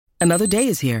Another day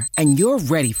is here, and you're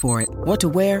ready for it. What to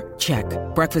wear? Check.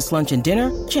 Breakfast, lunch, and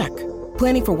dinner? Check.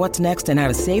 Planning for what's next and how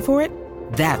to save for it?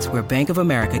 That's where Bank of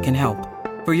America can help.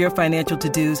 For your financial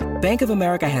to-dos, Bank of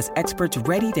America has experts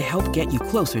ready to help get you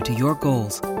closer to your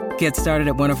goals. Get started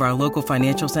at one of our local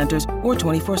financial centers or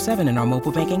 24/7 in our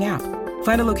mobile banking app.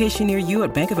 Find a location near you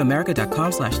at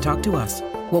bankofamerica.com/talktous.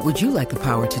 What would you like the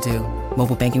power to do?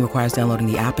 Mobile banking requires downloading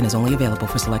the app and is only available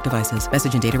for select devices.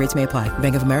 Message and data rates may apply.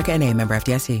 Bank of America NA, member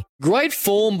FDIC. Great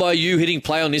form by you hitting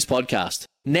play on this podcast.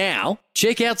 Now,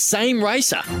 check out Same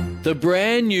Racer, the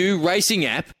brand new racing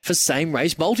app for same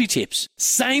race multi-tips.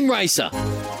 Same Racer.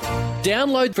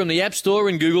 Download from the App Store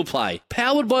and Google Play.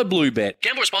 Powered by Bluebet.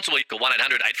 Gamble responsibly. Call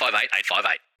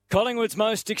 1-800-858-858. Collingwood's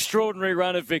most extraordinary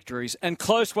run of victories, and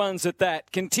close ones at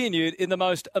that, continued in the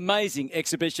most amazing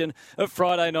exhibition of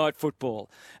Friday night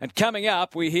football. And coming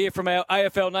up, we hear from our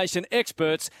AFL Nation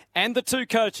experts and the two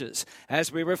coaches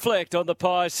as we reflect on the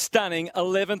Pies' stunning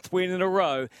 11th win in a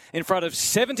row in front of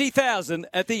 70,000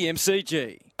 at the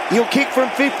MCG. He'll kick from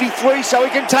 53 so he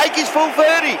can take his full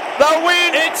 30. They'll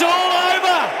win. It's all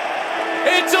over.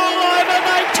 It's all over.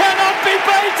 They cannot be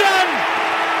beaten.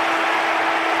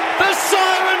 The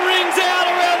siren rings out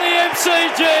around the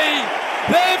MCG.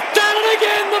 They've done it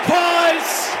again, the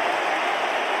Pies.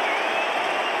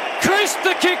 Chris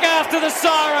the kick after the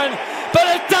siren, but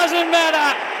it doesn't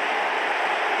matter.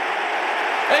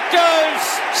 It goes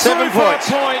 7 points.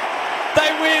 For a point.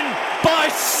 They win by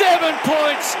 7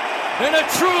 points in a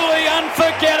truly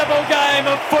unforgettable game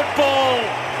of football.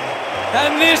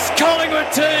 And this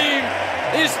Collingwood team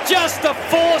is just a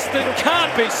force that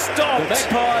can't be stopped. The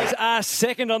Magpies are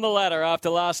second on the ladder after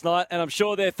last night, and I'm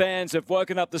sure their fans have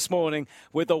woken up this morning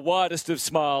with the widest of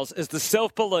smiles as the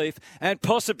self-belief and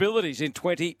possibilities in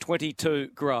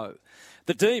 2022 grow.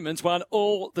 The Demons won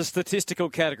all the statistical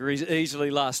categories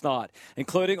easily last night,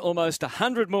 including almost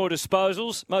 100 more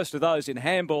disposals, most of those in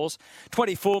handballs,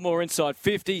 24 more inside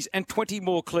 50s and 20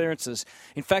 more clearances.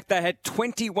 In fact, they had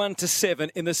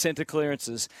 21-7 in the centre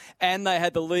clearances, and they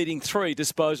had the leading 3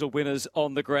 disposal winners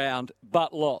on the ground,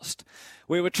 but lost.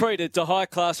 We were treated to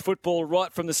high-class football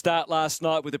right from the start last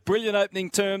night with a brilliant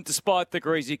opening term despite the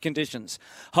greasy conditions,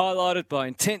 highlighted by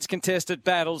intense contested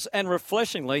battles and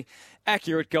refreshingly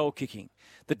accurate goal kicking.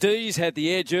 The D's had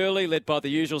the edge early, led by the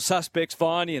usual suspects,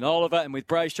 Viney and Oliver, and with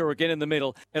Brayshaw again in the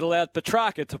middle, it allowed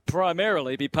Petrarca to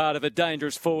primarily be part of a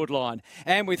dangerous forward line.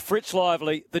 And with Fritz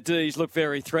Lively, the D's looked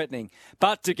very threatening.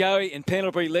 But De Goey and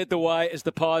Pendlebury led the way as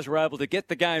the Pies were able to get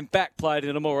the game back played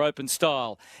in a more open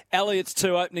style. Elliott's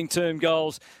 2 opening term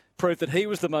goals proved that he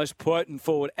was the most potent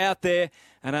forward out there,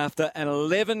 and after an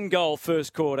 11-goal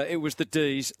first quarter, it was the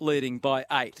D's leading by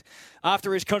 8.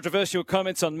 After his controversial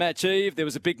comments on match eve, there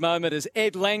was a big moment as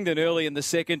Ed Langdon early in the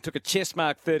second took a chest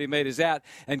mark 30 metres out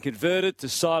and converted to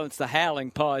silence the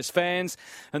howling Pies fans,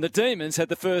 and the Demons had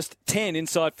the first 10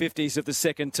 inside 50s of the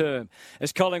second term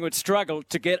as Collingwood struggled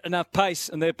to get enough pace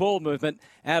in their ball movement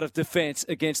out of defence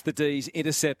against the D's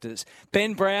interceptors.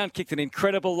 Ben Brown kicked an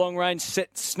incredible long-range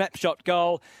snapshot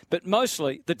goal, but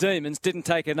mostly the Demons didn't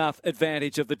take enough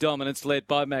advantage of the dominance led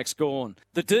by Max Gawn.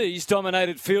 The D's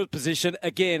dominated field position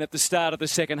again at the start of the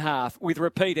second half with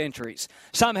repeat entries.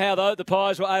 Somehow, though, the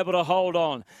Pies were able to hold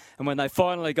on, and when they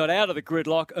finally got out of the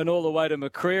gridlock and all the way to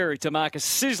McCreery to mark a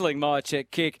sizzling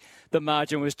Myercheck kick, the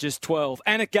margin was just 12.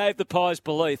 And it gave the Pies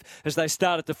belief as they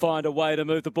started to find a way to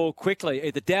move the ball quickly,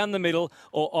 either down the middle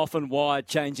or often wide,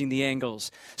 changing the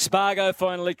angles. Spargo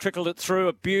finally trickled it through,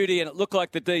 a beauty, and it looked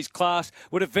like the D's class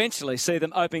would eventually see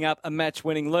them opening up a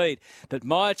match-winning lead. But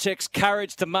Myercheck's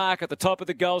courage to mark at the top of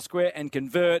the goal square and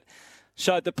convert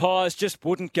showed the Pies just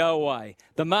wouldn't go away.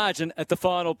 The margin at the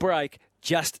final break,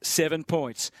 just 7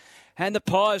 points. And the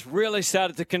Pies really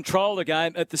started to control the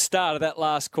game at the start of that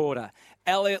last quarter.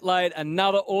 Elliott laid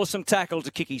another awesome tackle to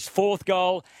kick his 4th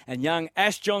goal, and young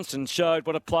Ash Johnson showed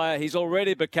what a player he's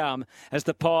already become as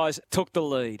the Pies took the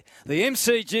lead. The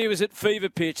MCG was at fever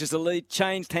pitch as the lead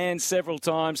changed hands several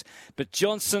times, but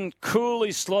Johnson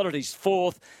coolly slotted his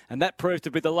 4th, and that proved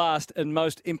to be the last and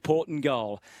most important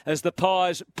goal, as the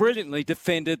Pies brilliantly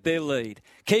defended their lead,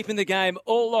 keeping the game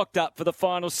all locked up for the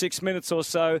final 6 minutes or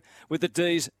so, with the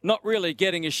D's not really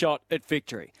getting a shot at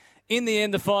victory. In the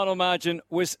end, the final margin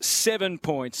was 7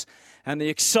 points, and the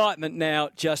excitement now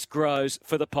just grows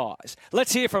for the Pies.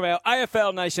 Let's hear from our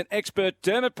AFL Nation expert,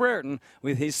 Dermot Brereton,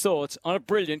 with his thoughts on a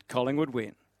brilliant Collingwood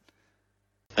win.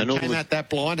 And came out that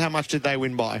blind, how much did they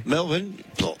win by? Melbourne,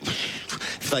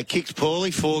 if they kicked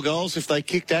poorly, 4 goals. If they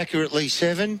kicked accurately,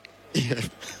 7. Yeah,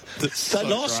 they so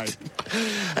lost.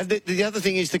 Great. And the other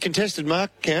thing is the contested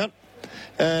mark count.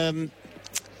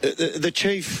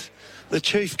 The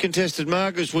chief contested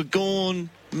markers were Gawn,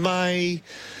 May,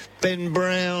 Ben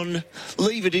Brown.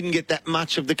 Lever didn't get that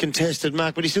much of the contested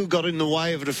mark, but he still got in the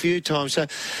way of it a few times. So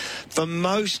for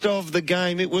most of the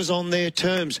game, it was on their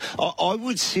terms. I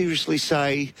would seriously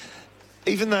say,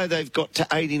 even though they've got to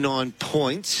 89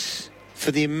 points, for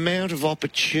the amount of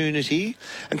opportunity,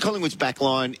 and Collingwood's back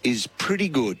line is pretty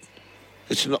good.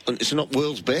 It's not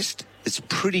world's best. It's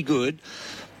pretty good.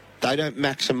 They don't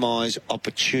maximise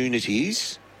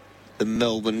opportunities, the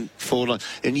Melbourne forward line.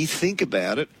 And you think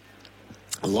about it,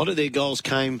 a lot of their goals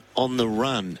came on the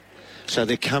run. So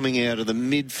they're coming out of the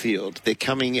midfield. They're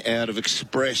coming out of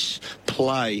express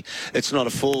play. It's not a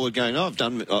forward going,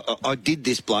 I did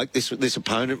this bloke, this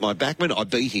opponent, my backman, I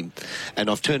beat him. And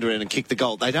I've turned around and kicked the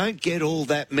goal. They don't get all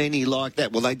that many like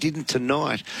that. Well, they didn't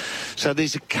tonight. So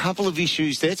there's a couple of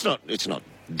issues there. It's not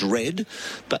dread,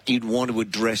 but you'd want to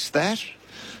address that.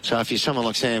 So if you're someone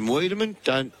like Sam Wiedemann,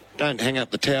 don't hang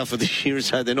up the towel for this year and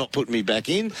say they're not putting me back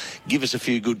in. Give us a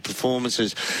few good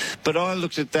performances. But I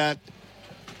looked at that.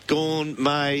 Gawn,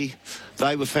 May,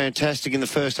 they were fantastic in the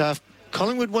first half.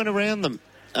 Collingwood went around them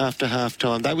after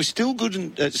half-time. They were still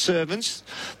good at servants,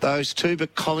 those two,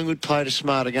 but Collingwood played a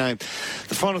smarter game.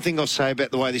 The final thing I'll say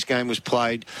about the way this game was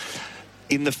played,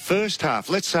 in the first half,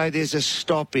 let's say there's a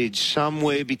stoppage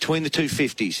somewhere between the two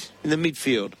 50s in the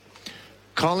midfield.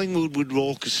 Collingwood would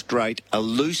orchestrate a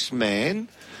loose man,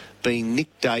 being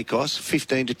Nick Dacos,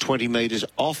 15 to 20 metres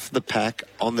off the pack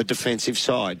on the defensive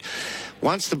side.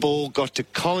 Once the ball got to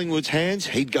Collingwood's hands,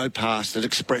 he'd go past at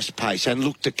express pace and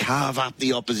look to carve up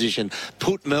the opposition,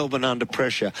 put Melbourne under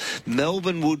pressure.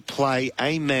 Melbourne would play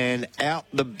a man out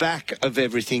the back of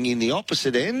everything in the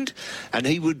opposite end, and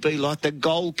he would be like the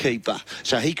goalkeeper.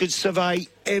 So he could survey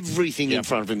everything in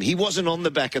front of him. He wasn't on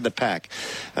the back of the pack.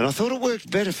 And I thought it worked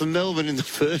better for Melbourne in the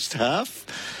first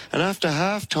half. And after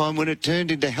half-time, when it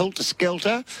turned into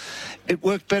helter-skelter, it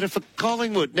worked better for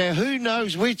Collingwood. Now, who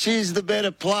knows which is the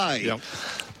better play? Yep.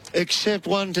 Except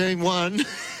one team won,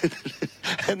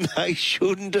 and they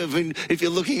shouldn't have, if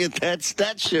you're looking at that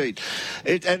stat sheet.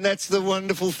 And that's the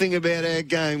wonderful thing about our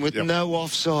game, with no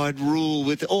offside rule,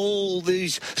 with all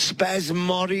these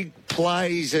spasmodic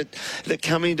plays that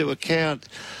come into account.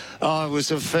 Oh, it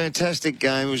was a fantastic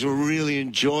game. It was a really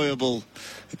enjoyable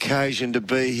occasion to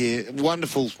be here.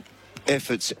 Wonderful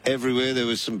efforts everywhere. There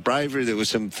was some bravery. There was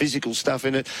some physical stuff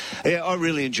in it. Yeah, I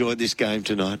really enjoyed this game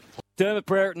tonight. Dermot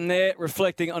Brereton there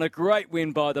reflecting on a great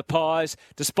win by the Pies,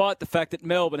 despite the fact that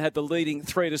Melbourne had the leading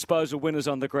 3 disposal winners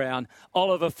on the ground.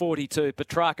 Oliver 42,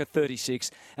 Petrarca 36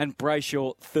 and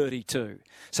Brayshaw 32.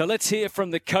 So let's hear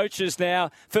from the coaches now.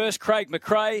 First, Craig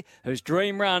McRae, whose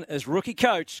dream run as rookie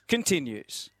coach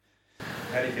continues.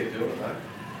 How do you keep doing it, mate?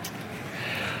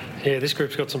 Yeah, this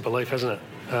group's got some belief, hasn't it?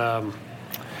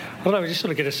 I don't know, we just sort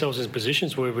of get ourselves in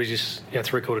positions where we just,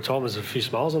 three-quarter time, there's a few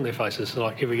smiles on their faces.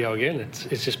 Like, here we go again.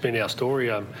 It's just been our story.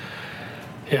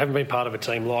 Haven't been part of a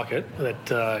team like it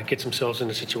that gets themselves in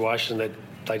a situation that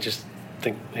they just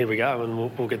think, here we go,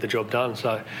 and we'll get the job done.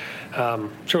 So,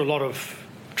 sure, a lot of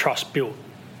trust built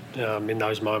in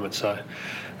those moments. So,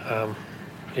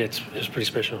 it's pretty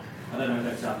special. I don't know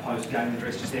if that's post-game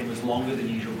address just then was longer than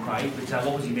usual, Craig, but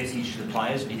what was your message to the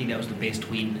players? Do you think that was the best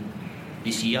win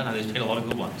this year? I know there's been a lot of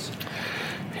good ones.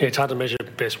 Yeah, it's hard to measure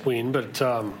best win, but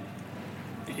I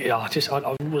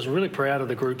was really proud of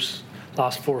the group's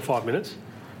last 4 or 5 minutes.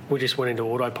 We just went into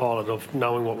autopilot of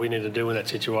knowing what we need to do in that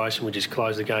situation. We just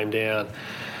closed the game down.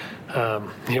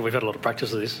 We've had a lot of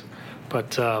practice of this,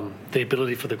 but the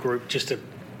ability for the group just to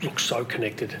look so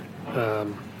connected.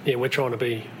 We're trying to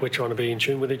be in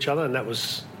tune with each other, and that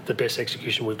was the best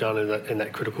execution we've done in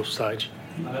that critical stage.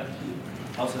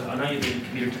 I know you've been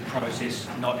committed to process,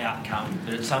 not outcome,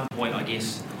 but at some point, I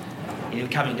guess, in the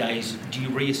coming days, do you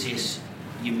reassess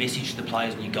your message to the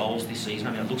players and your goals this season?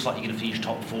 I mean, it looks like you're going to finish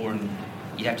top 4, and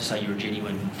you'd have to say you're a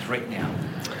genuine threat now.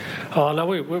 Oh no,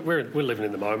 we're living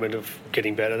in the moment of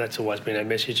getting better. That's always been our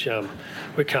message.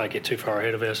 We can't get too far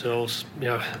ahead of ourselves.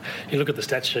 You look at the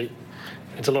stat sheet.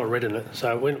 It's a lot of red in it,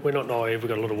 so we're not naive. We've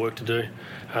got a lot of work to do.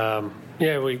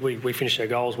 We finished our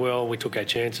goals well. We took our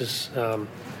chances.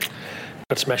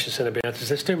 Got smashed the centre bounces.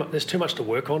 There's too much to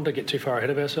work on to get too far ahead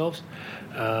of ourselves.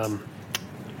 I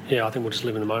think we'll just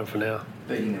live in the moment for now.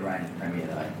 Beating the reigning Premier,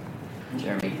 though,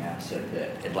 Jeremy said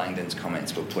that Ed Langdon's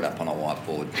comments were put up on a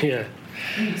whiteboard. Yeah.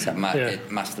 So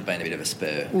it must have been a bit of a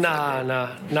spur. No.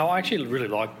 I actually really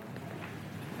like,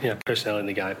 personality in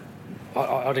the game.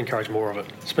 I'd encourage more of it.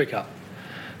 Speak up.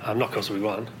 Not because we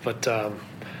won, but I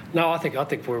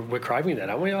think we're craving that,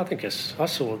 aren't we? I think I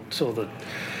saw the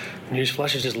news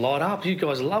flashes just light up. You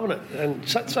guys are loving it, and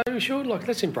so we should.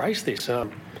 Let's embrace this. I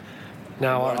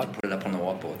wanted to put it up on the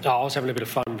whiteboard. I was having a bit of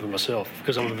fun with myself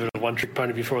because I'm a bit of a one-trick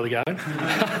pony before the game.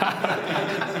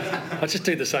 I just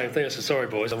do the same thing. I said, sorry,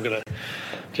 boys, I'm going to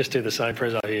just do the same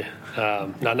prezzo here.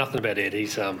 No, nothing about Ed.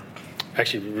 He's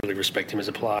actually really respect him as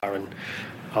a player, and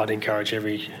I'd encourage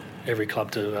every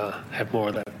club to have more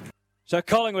of that. So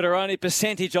Collingwood are only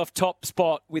percentage off top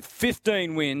spot with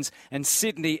 15 wins and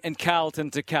Sydney and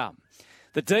Carlton to come.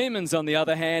 The Demons, on the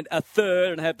other hand, are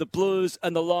third and have the Blues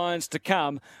and the Lions to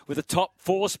come with a top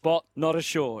 4 spot not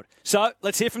assured. So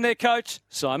let's hear from their coach,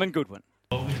 Simon Goodwin.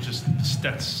 Well, just the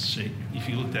stats sheet, if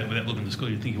you looked at it without looking at the score,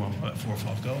 you'd think you won about 4 or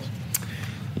 5 goals.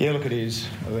 Yeah, look, it is.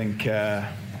 I think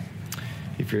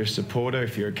if you're a supporter,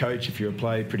 if you're a coach, if you're a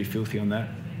player, pretty filthy on that.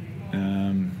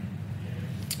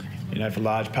 For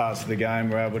large parts of the game,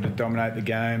 we're able to dominate the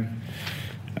game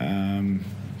and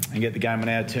get the game on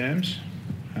our terms.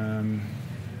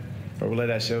 But we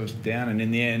let ourselves down, and in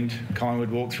the end,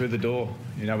 Collingwood walked through the door.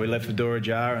 We left the door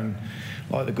ajar, and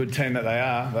like the good team that they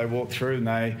are, they walked through and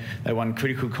they won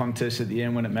critical contests at the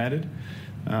end when it mattered.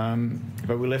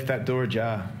 But we left that door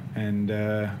ajar, and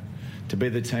to be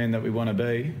the team that we want to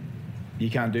be,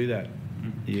 you can't do that.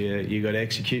 You got to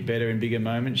execute better in bigger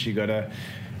moments.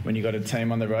 When you got a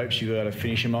team on the ropes, you got to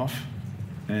finish them off.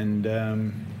 And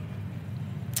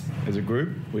as a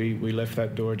group, we left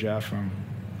that door ajar for them.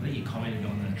 I think you commented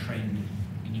on the trend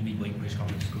in your midweek press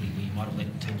conference, where you might have let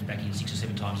teams back in 6 or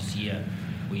 7 times this year,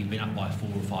 where you've been up by 4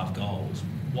 or 5 goals.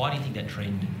 Why do you think that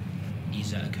trend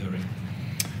is occurring?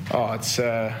 You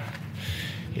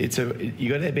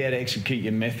got to be able to execute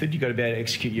your method. You got to be able to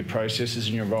execute your processes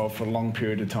and your role for a long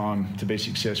period of time to be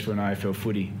successful in AFL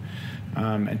footy.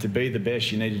 And to be the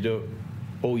best, you need to do it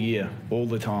all year, all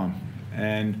the time.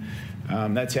 And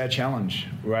that's our challenge.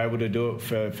 We're able to do it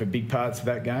for big parts of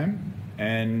that game,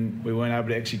 and we weren't able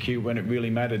to execute when it really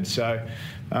mattered. So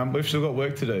we've still got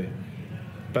work to do.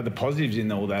 But the positives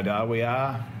in all that are we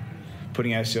are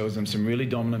putting ourselves in some really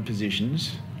dominant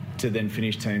positions to then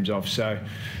finish teams off. So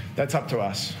that's up to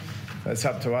us. That's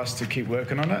up to us to keep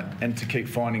working on it and to keep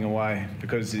finding a way,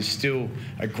 because there's still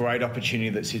a great opportunity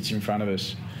that sits in front of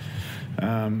us.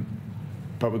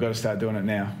 But we've got to start doing it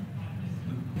now.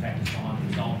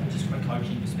 Just from a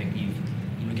coaching perspective,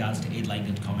 in regards to Ed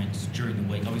Langdon's comments during the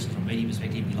week, obviously from a media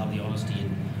perspective, we love the honesty,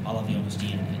 and I love the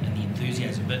honesty and the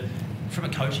enthusiasm. But from a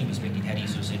coaching perspective, how do you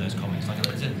sort of see those comments? Like,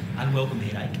 it's an unwelcome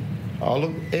headache. Oh,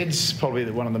 look, Ed's probably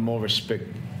one of the more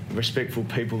respectful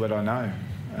people that I know.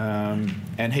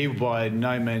 And he by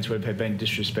no means would have been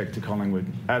disrespect to Collingwood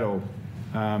at all.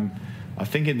 I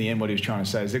think in the end what he was trying to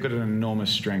say is they've got an enormous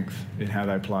strength in how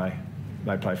they play.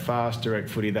 They play fast,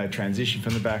 direct footy, they transition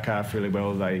from the back half really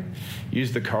well, they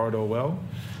use the corridor well,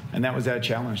 and that was our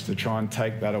challenge, to try and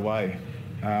take that away.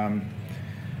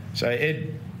 So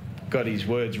Ed got his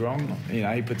words wrong.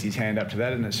 He puts his hand up to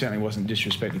that, and it certainly wasn't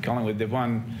disrespect to Collingwood. They've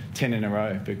won 10 in a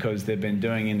row because they've been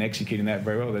doing and executing that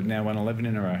very well. They've now won 11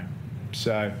 in a row.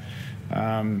 So,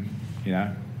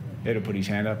 Ed will put his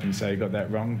hand up and say he got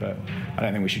that wrong, but I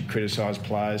don't think we should criticise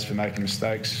players for making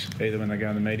mistakes either when they go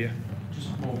in the media.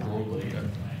 Just more broadly,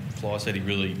 Fly said he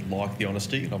really liked the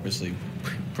honesty, and obviously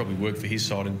probably worked for his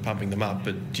side in pumping them up,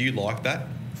 but do you like that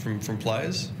from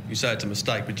players? You say it's a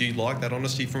mistake, but do you like that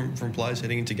honesty from players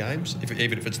heading into games,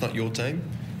 even if it's not your team?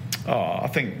 I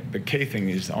think the key thing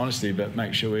is honesty, but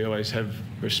make sure we always have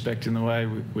respect in the way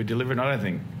we deliver it. I don't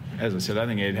think, as I said, I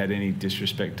don't think Ed had any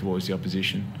disrespect towards the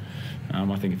opposition. I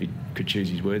think if he could choose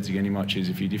his words again, he might choose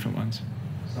a few different ones.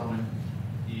 Simon,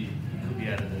 you could be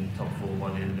out of the top 4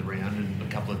 by the end of the round, and a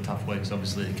couple of tough weeks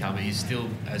obviously to come. Are you still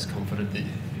as confident that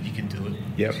you can do it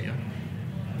Yep. this year?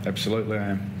 Absolutely I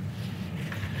am.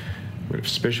 We've got a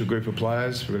special group of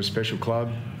players, we've got a special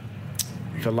club.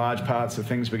 For large parts of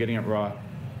things, we're getting it right.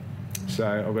 So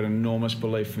I've got enormous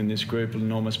belief in this group,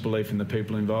 enormous belief in the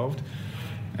people involved,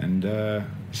 and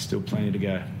still plenty to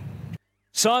go.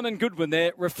 Simon Goodwin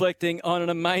there, reflecting on an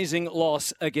amazing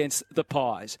loss against the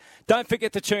Pies. Don't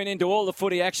forget to tune into all the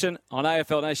footy action on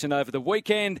AFL Nation over the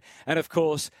weekend, and of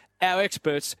course, our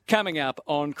experts coming up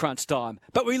on Crunch Time.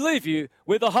 But we leave you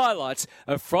with the highlights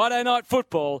of Friday night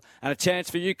football and a chance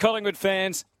for you Collingwood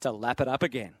fans to lap it up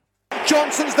again.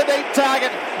 Johnson's the deep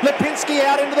target. Lipinski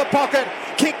out into the pocket.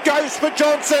 Kick goes for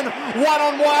Johnson.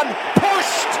 1-on-1.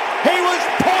 Pushed. He was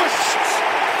pushed.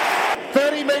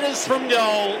 30 metres from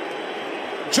goal.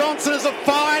 Johnson is a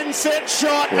fine set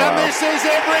shot, and this is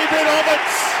every bit of it.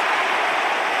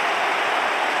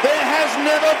 There has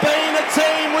never been a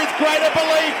team with greater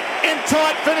belief in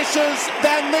tight finishes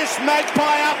than this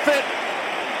Magpie outfit.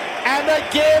 And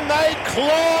again, they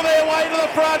claw their way to the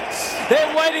front.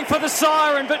 They're waiting for the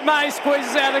siren, but May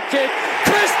squeezes out a kick.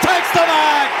 Chris takes the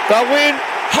mark. The win.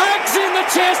 Hugs in the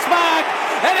chest mark.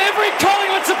 And every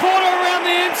Collingwood supporter around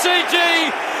the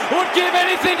MCG would give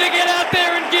anything to get out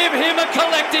there and give him a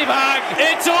collective hug. mark.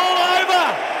 It's all over.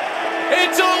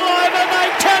 It's all over. They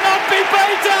cannot be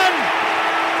beaten.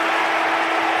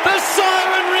 The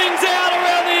siren rings out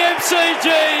around the MCG.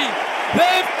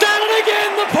 They've done it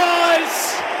again, the Pies.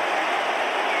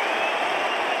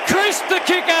 Crisp the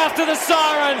kick after the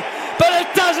siren, but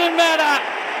it doesn't matter.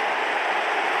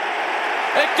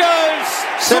 It goes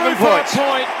 7 points. For a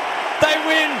point. They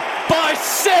win by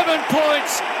 7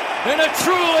 points in a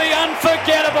truly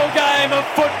unforgettable game of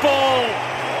football.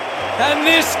 And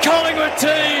this Collingwood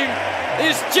team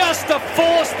is just a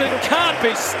force that can't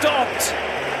be stopped.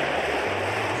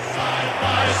 Side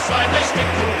by side they stick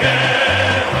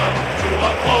together to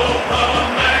uphold the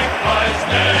Magpies'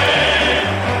 name.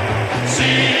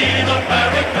 See the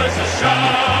barricades are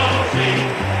shouting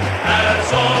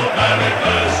as all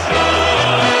barricades shout.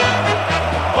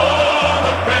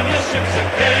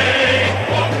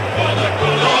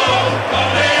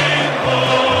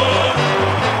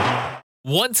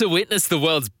 Want to witness the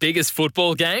world's biggest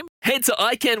football game? Head to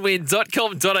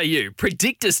iCanWin.com.au,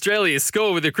 predict Australia's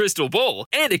score with a crystal ball,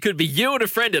 and it could be you and a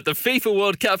friend at the FIFA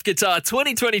World Cup Qatar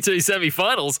 2022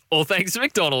 semi-finals, all thanks to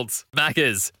McDonald's.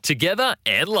 Maccas, together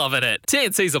and loving it.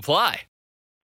 TNCs apply.